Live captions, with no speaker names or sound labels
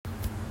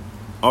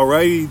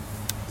Alrighty,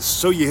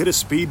 so you hit a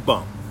speed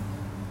bump.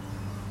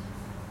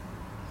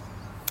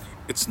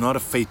 It's not a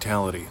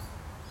fatality.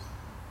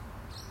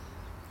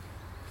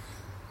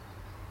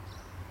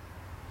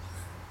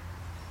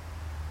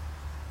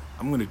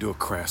 I'm going to do a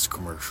crass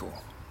commercial.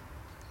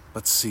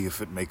 Let's see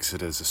if it makes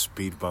it as a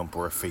speed bump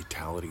or a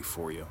fatality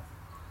for you.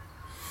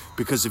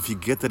 Because if you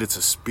get that it's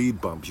a speed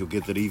bump, you'll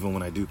get that even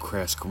when I do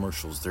crass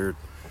commercials, they're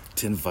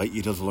to invite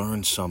you to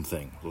learn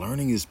something.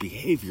 Learning is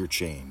behavior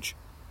change.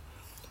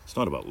 It's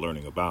not about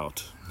learning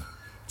about.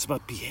 It's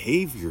about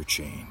behavior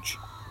change.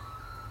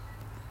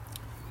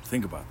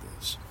 Think about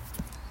this.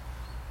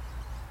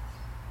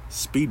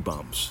 Speed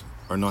bumps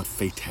are not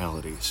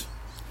fatalities.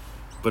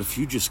 But if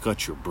you just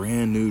got your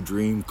brand new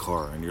dream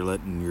car and you're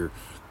letting your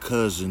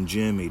cousin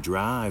Jimmy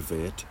drive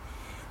it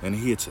and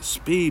he hits a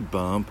speed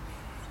bump,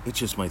 it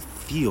just might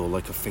feel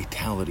like a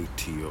fatality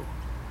to you.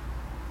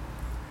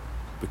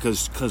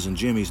 Because cousin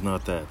Jimmy's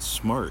not that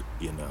smart,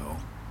 you know.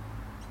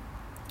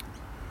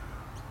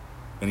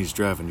 And he's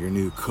driving your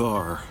new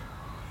car.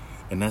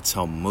 And that's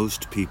how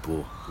most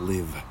people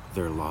live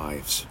their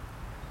lives.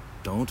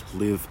 Don't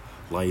live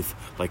life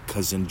like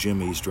cousin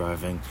Jimmy's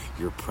driving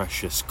your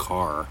precious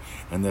car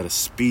and that a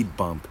speed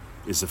bump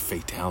is a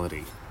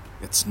fatality.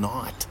 It's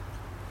not.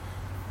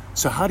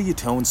 So how do you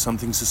tell when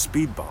something's a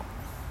speed bump?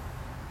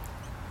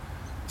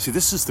 See,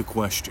 this is the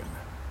question.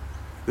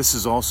 This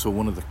is also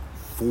one of the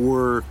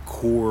 4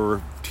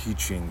 core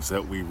teachings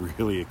that we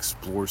really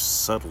explore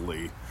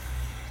subtly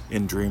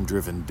in Dream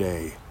Driven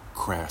Day,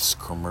 Crass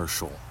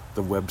Commercial.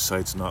 The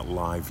website's not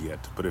live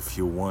yet, but if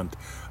you want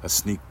a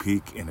sneak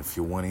peek and if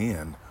you want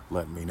in,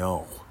 let me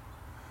know.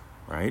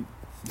 Right?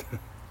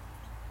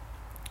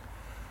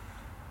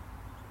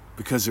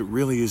 Because it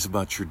really is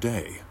about your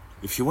day.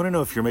 If you want to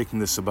know if you're making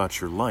this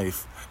about your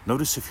life,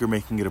 notice if you're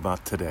making it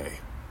about today.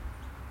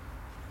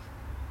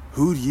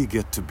 Who do you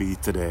get to be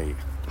today?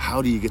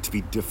 How do you get to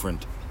be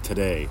different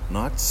today?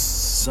 Not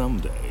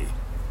someday.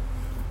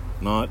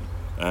 Not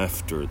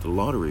after the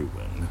lottery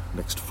win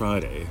next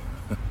Friday.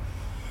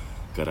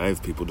 God, I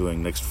have people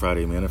doing next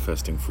Friday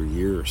manifesting for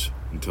years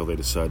until they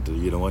decide to,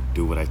 you know what,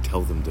 do what I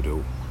tell them to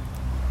do.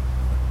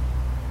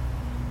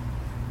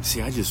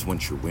 See, I just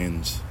want your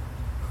wins.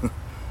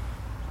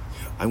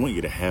 I want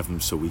you to have them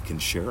so we can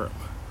share them.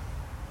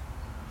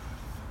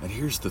 And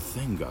here's the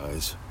thing,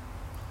 guys.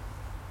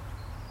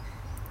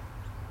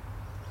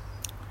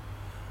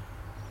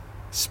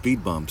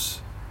 Speed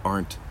bumps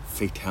aren't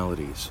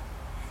fatalities.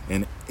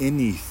 And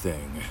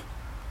anything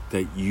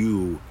that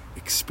you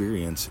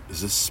experience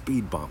is a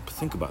speed bump.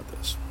 Think about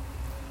this.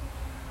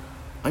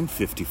 I'm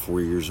 54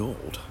 years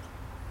old.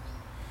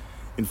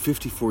 In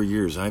 54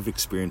 years, I've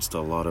experienced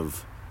a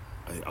lot.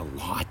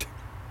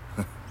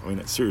 I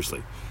mean,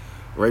 seriously.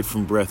 Right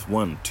from breath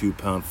 1, 2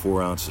 pound,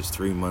 4 ounces,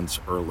 3 months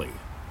early.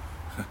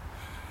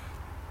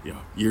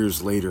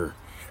 Years later,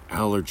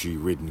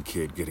 allergy-ridden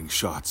kid getting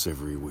shots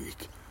every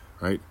week.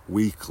 Right?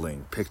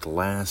 Weakling, picked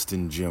last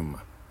in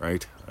gym.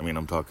 Right? I mean,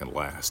 I'm talking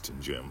last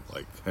in gym.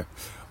 Like,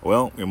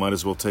 well, you might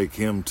as well take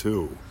him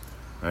too.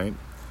 Right?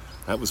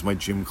 That was my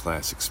gym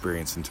class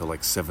experience until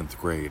like 7th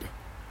grade.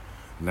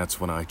 And that's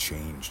when I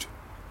changed.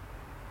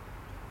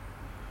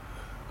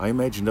 I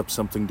imagined up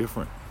something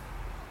different.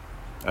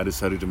 I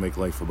decided to make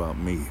life about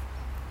me.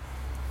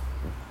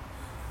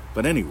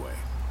 But anyway,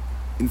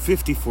 in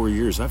 54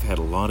 years, I've had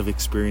a lot of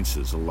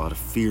experiences, a lot of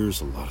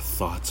fears, a lot of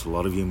thoughts, a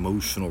lot of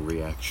emotional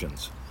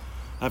reactions.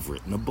 I've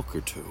written a book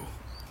or 2.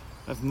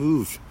 I've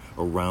moved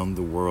around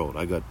the world.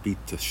 I got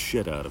beat the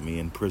shit out of me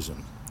in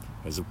prison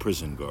as a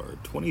prison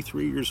guard.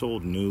 23 years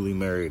old, newly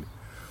married.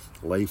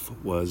 Life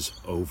was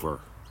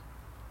over.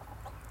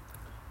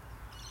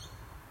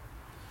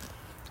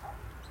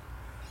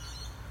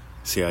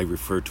 See, I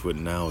refer to it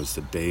now as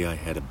the day I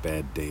had a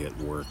bad day at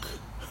work.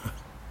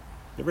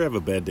 You ever have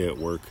a bad day at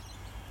work?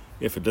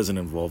 If it doesn't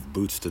involve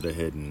boots to the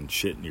head and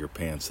shit in your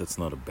pants, that's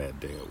not a bad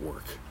day at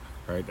work.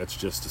 Right? That's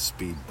just a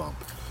speed bump.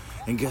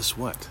 And guess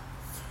what?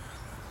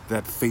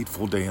 That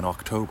fateful day in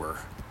October,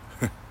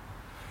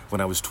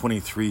 when I was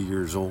 23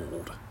 years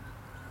old,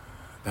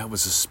 that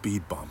was a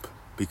speed bump.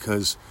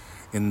 Because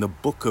in the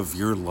book of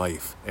your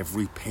life,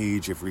 every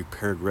page, every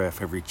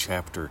paragraph, every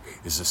chapter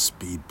is a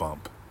speed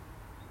bump.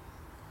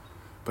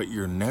 But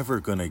you're never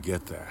going to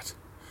get that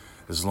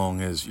as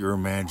long as you're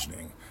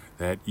imagining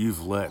that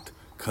you've let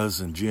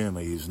cousin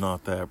Jimmy, who's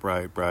not that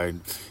bright,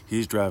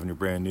 he's driving your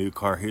brand new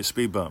car, here's a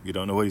speed bump. You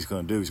don't know what he's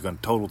going to do. He's going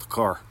to total the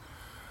car.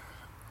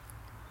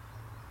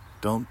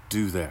 Don't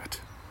do that.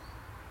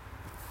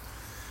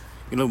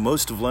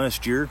 Most of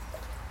last year,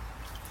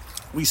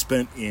 we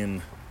spent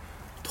in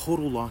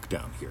total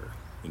lockdown here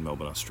in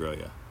Melbourne,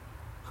 Australia.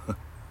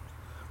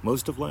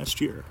 Most of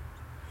last year.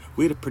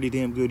 We had a pretty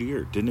damn good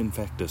year. Didn't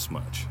infect us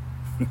much.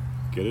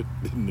 Get it?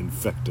 Didn't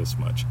infect us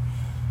much.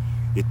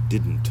 It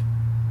didn't.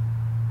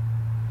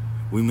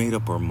 We made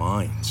up our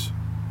minds.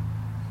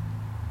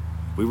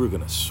 We were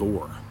going to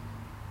soar.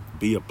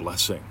 Be a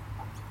blessing.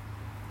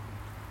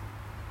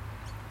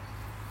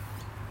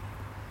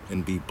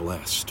 And be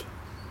blessed.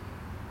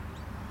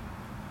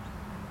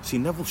 See,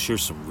 Neville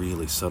shares some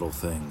really subtle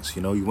things.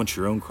 You know, you want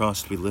your own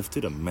cross to be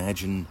lifted?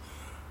 Imagine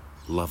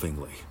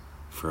lovingly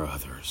for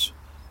others.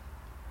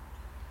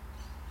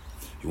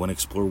 You want to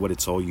explore what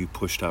it's all you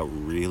pushed out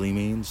really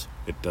means?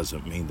 It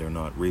doesn't mean they're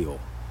not real.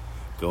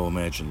 Go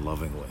imagine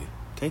lovingly.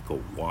 Take a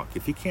walk.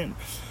 If you can't,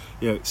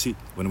 see,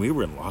 when we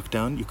were in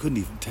lockdown, you couldn't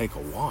even take a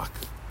walk.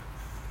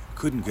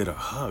 Couldn't get a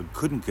hug,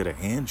 couldn't get a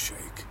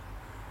handshake.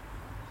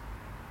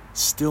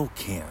 Still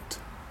can't.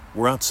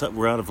 We're out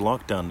of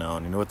lockdown now,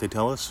 and you know what they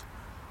tell us?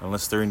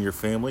 Unless they're in your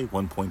family,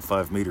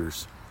 1.5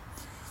 meters.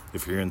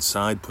 If you're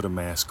inside, put a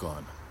mask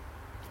on.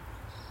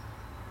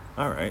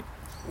 All right,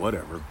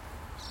 whatever.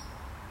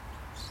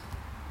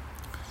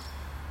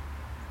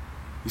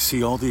 You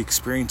see, all the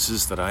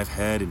experiences that I've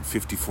had in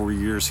 54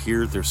 years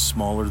here, they're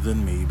smaller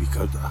than me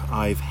because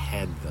I've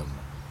had them.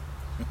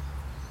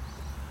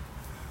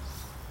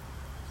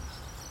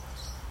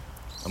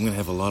 I'm going to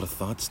have a lot of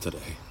thoughts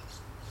today.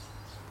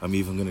 I'm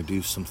even going to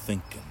do some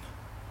thinking.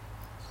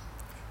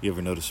 You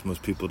ever notice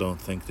most people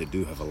don't think? They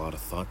do have a lot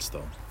of thoughts,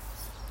 though.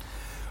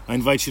 I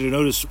invite you to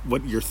notice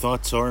what your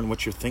thoughts are and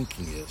what your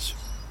thinking is.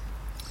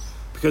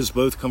 Because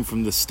both come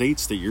from the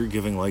states that you're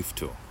giving life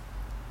to.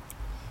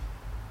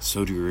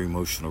 So do your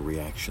emotional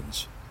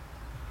reactions.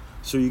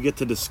 So you get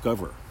to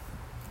discover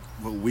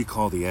what we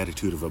call the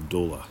attitude of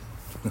Abdullah.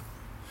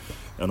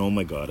 And oh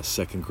my God, a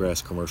second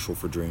grass commercial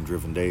for Dream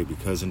Driven Day,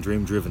 because in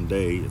Dream Driven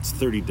Day, it's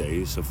 30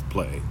 days of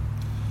play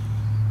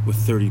with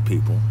 30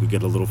 people. We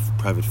get a little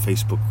private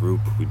Facebook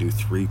group. We do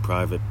there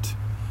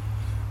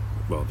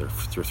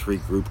are 3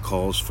 group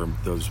calls for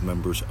those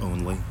members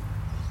only.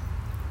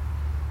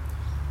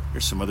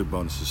 There's some other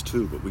bonuses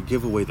too, but we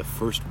give away the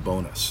first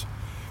bonus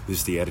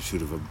is the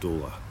attitude of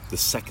Abdullah. The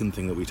second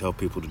thing that we tell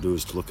people to do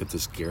is to look at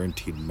this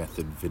guaranteed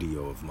method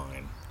video of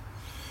mine.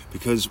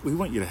 Because we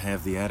want you to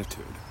have the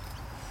attitude.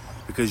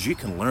 Because you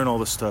can learn all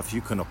this stuff,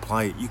 you can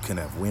apply it, you can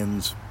have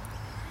wins.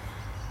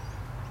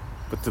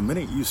 But the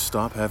minute you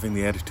stop having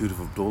the attitude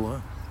of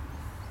Abdullah,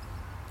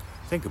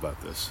 think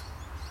about this.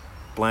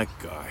 Black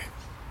guy,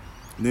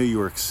 New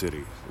York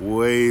City,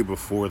 way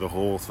before the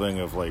whole thing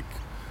of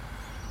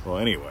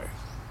anyway,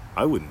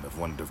 I wouldn't have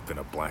wanted to have been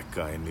a black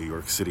guy in New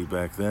York City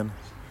back then.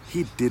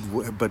 He did,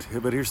 but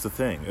here's the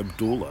thing.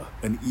 Abdullah,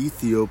 an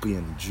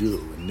Ethiopian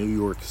Jew in New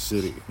York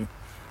City,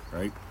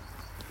 right?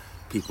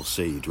 People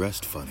say he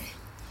dressed funny.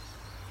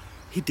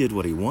 He did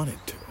what he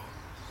wanted to.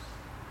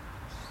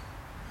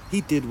 He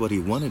did what he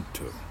wanted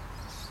to.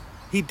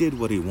 He did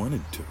what he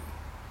wanted to.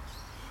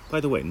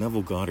 By the way,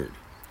 Neville Goddard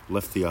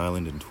left the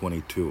island in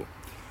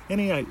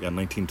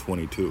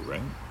 1922,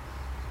 right?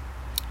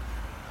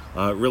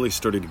 Really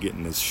started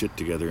getting his shit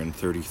together in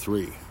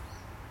 33.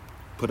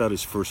 Put out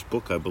his first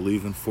book, I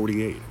believe, in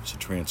 48. It was a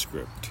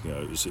transcript.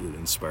 It was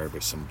inspired by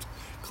some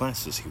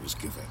classes he was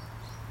giving.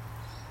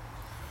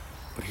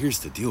 But here's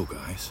the deal,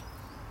 guys.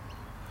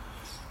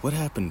 What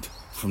happened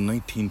from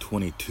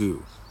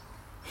 1922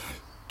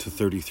 to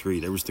 33?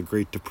 There was the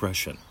Great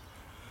Depression.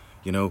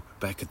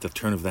 Back at the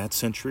turn of that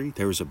century,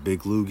 there was a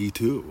big loogie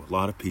too. A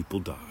lot of people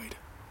died.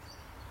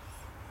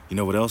 You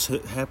know what else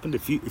happened?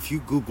 If you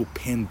Google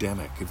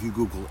pandemic, if you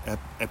Google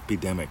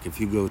epidemic, if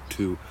you go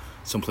to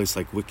someplace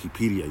like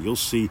Wikipedia, you'll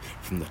see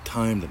from the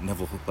time that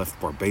Neville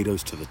left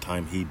Barbados to the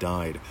time he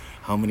died,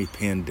 how many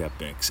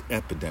pandemics,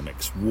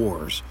 epidemics,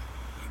 wars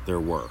there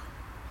were.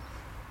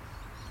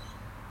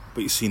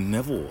 But you see,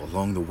 Neville,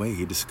 along the way,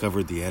 he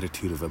discovered the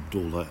attitude of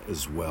Abdullah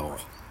as well.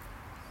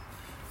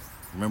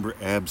 Remember,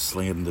 Ab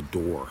slammed the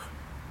door.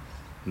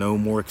 No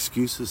more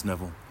excuses,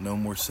 Neville. No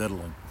more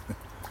settling.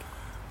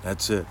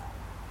 That's it.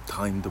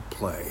 Time to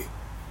play.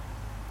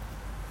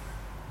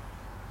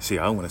 See,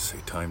 I want to say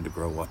time to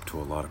grow up to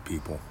a lot of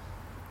people.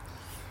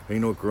 And you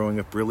know what growing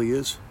up really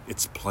is?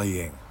 It's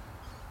playing.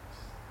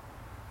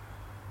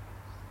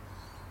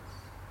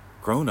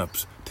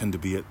 Grown-ups tend to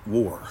be at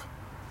war.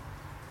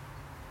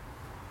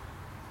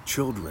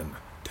 Children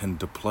tend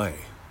to play.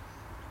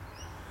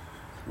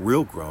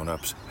 Real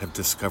grown-ups have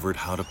discovered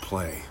how to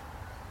play.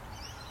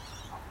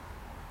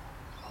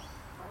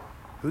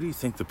 Who do you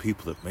think the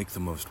people that make the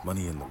most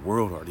money in the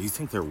world are? Do you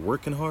think they're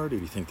working hard, or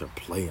do you think they're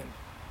playing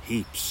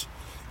heaps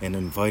and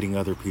inviting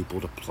other people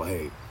to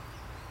play?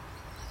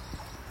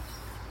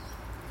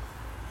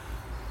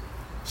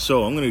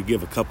 So I'm going to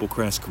give a couple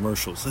crass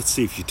commercials. Let's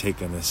see if you take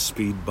them as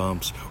speed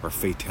bumps or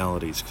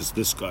fatalities, because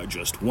this guy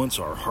just wants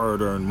our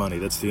hard-earned money.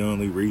 That's the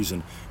only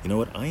reason. You know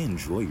what? I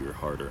enjoy your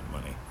hard-earned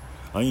money.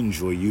 I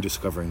enjoy you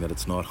discovering that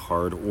it's not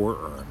hard or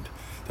earned,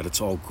 that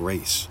it's all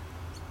grace.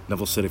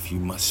 Neville said, if you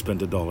must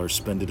spend $1,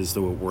 spend it as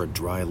though it were a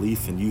dry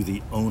leaf and you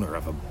the owner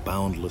of a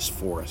boundless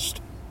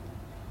forest.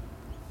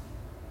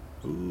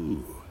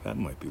 Ooh, that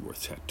might be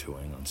worth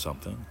tattooing on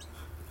something.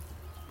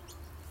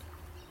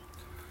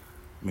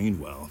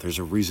 Meanwhile, there's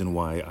a reason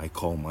why I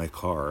call my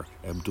car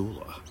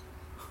Abdullah.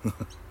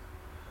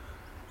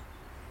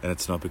 And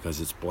it's not because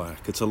it's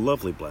black. It's a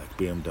lovely black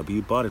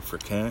BMW. Bought it for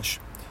cash.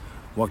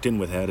 Walked in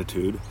with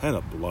attitude. Had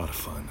a lot of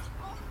fun.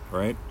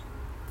 Right?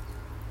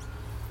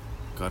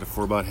 Got it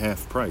for about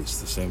half price.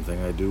 The same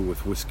thing I do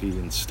with whiskey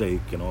and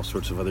steak and all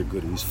sorts of other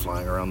goodies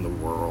flying around the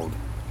world.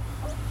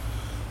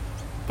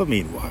 But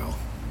meanwhile,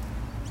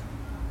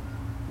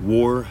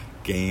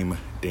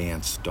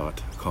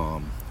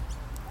 wargamedance.com.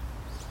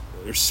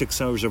 There's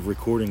 6 hours of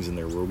recordings in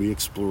there where we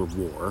explore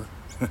war,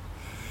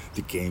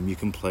 the game you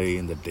can play,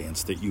 and the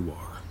dance that you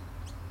are.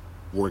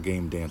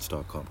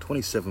 wargamedance.com.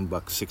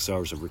 $27, 6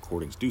 hours of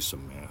recordings. Do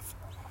some math.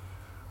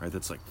 All right,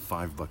 that's like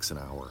 $5 an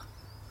hour.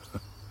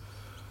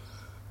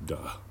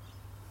 Duh.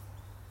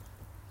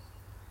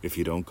 If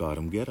you don't got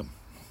 'em, get 'em.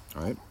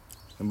 All right?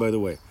 And by the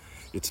way,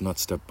 it's not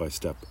step by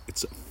step.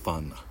 It's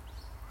fun.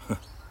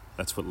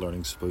 That's what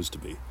learning's supposed to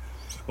be.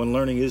 When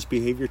learning is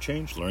behavior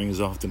change, learning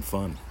is often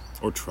fun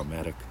or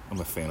traumatic. I'm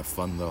a fan of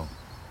fun, though.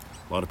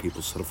 A lot of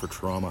people settle for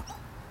trauma.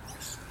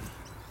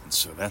 And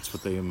so that's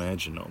what they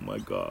imagine. Oh, my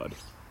God.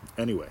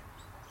 Anyway,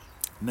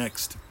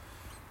 next,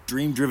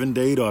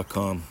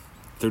 dreamdrivenday.com.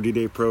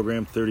 30-day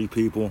program, 30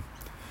 people.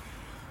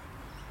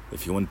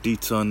 If you want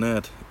deets on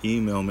that,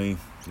 email me.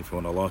 If you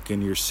want to lock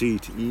in your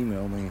seat,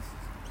 email me.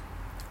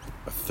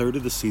 A third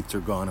of the seats are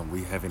gone, and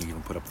we haven't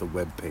even put up the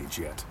web page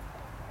yet.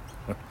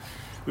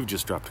 We've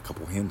just dropped a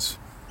couple hints.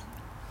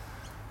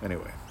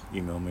 Anyway,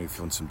 email me if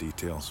you want some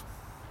details.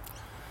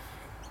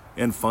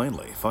 And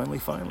finally,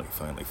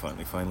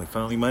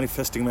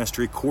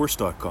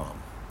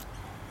 manifestingmasterycourse.com.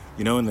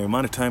 You know, in the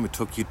amount of time it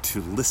took you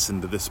to listen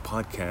to this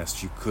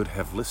podcast, you could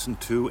have listened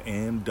to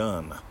and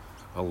done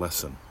a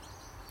lesson.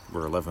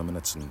 We're 11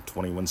 minutes and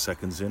 21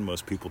 seconds in.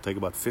 Most people take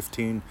about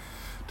 15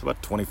 to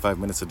about 25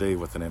 minutes a day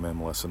with an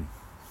MM lesson.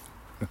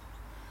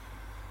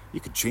 You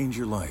could change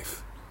your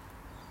life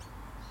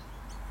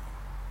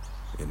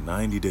in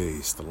 90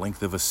 days, the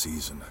length of a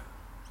season.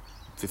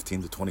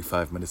 15 to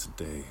 25 minutes a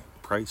day.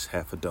 Price,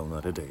 half a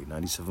donut a day.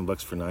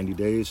 $97 for 90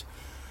 days.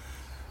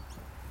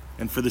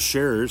 And for the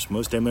sharers,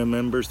 most MM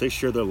members, they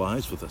share their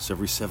lives with us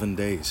every 7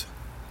 days.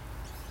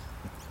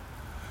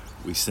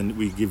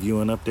 We give you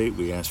an update,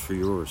 we ask for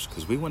yours,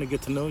 because we want to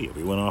get to know you.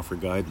 We want to offer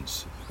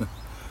guidance.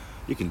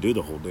 You can do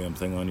the whole damn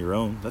thing on your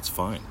own. That's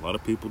fine. A lot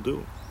of people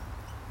do.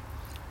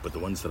 But the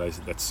ones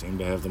that seem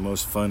to have the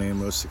most fun and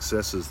most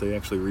successes, they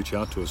actually reach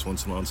out to us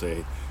once in a while and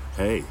say,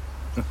 hey,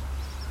 all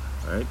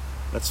right,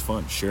 that's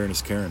fun. Sharing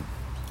is caring.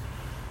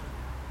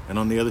 And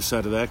on the other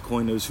side of that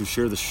coin, those who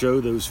share the show,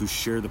 those who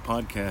share the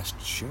podcast,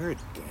 share it,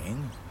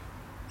 gang.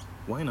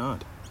 Why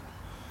not?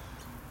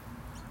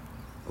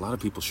 A lot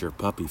of people share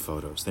puppy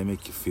photos. They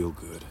make you feel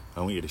good.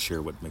 I want you to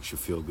share what makes you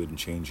feel good and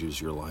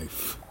changes your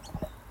life.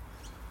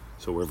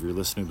 So wherever you're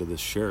listening to this,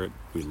 share it.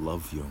 We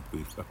love you.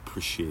 We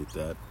appreciate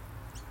that.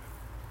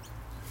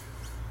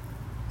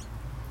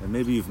 And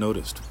maybe you've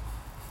noticed,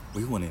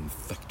 we want to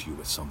infect you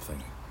with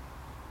something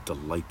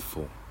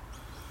delightful.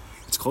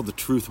 It's called the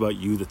truth about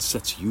you that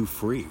sets you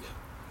free.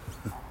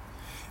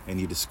 And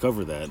you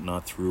discover that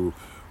not through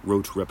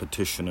rote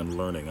repetition and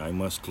learning. I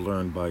must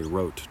learn by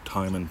rote,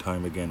 time and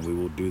time again. We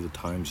will do the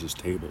times as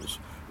tables.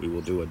 We will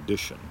do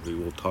addition. We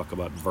will talk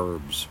about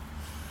verbs.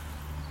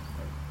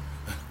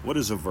 What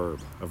is a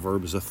verb? A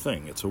verb is a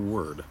thing. It's a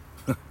word.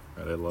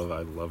 I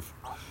love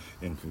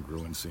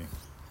incongruency.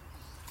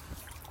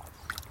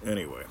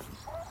 Anyway,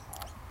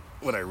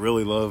 what I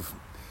really love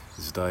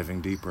is diving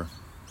deeper.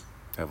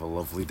 Have a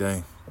lovely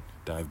day.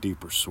 Dive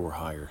deeper, soar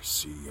higher.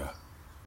 See ya.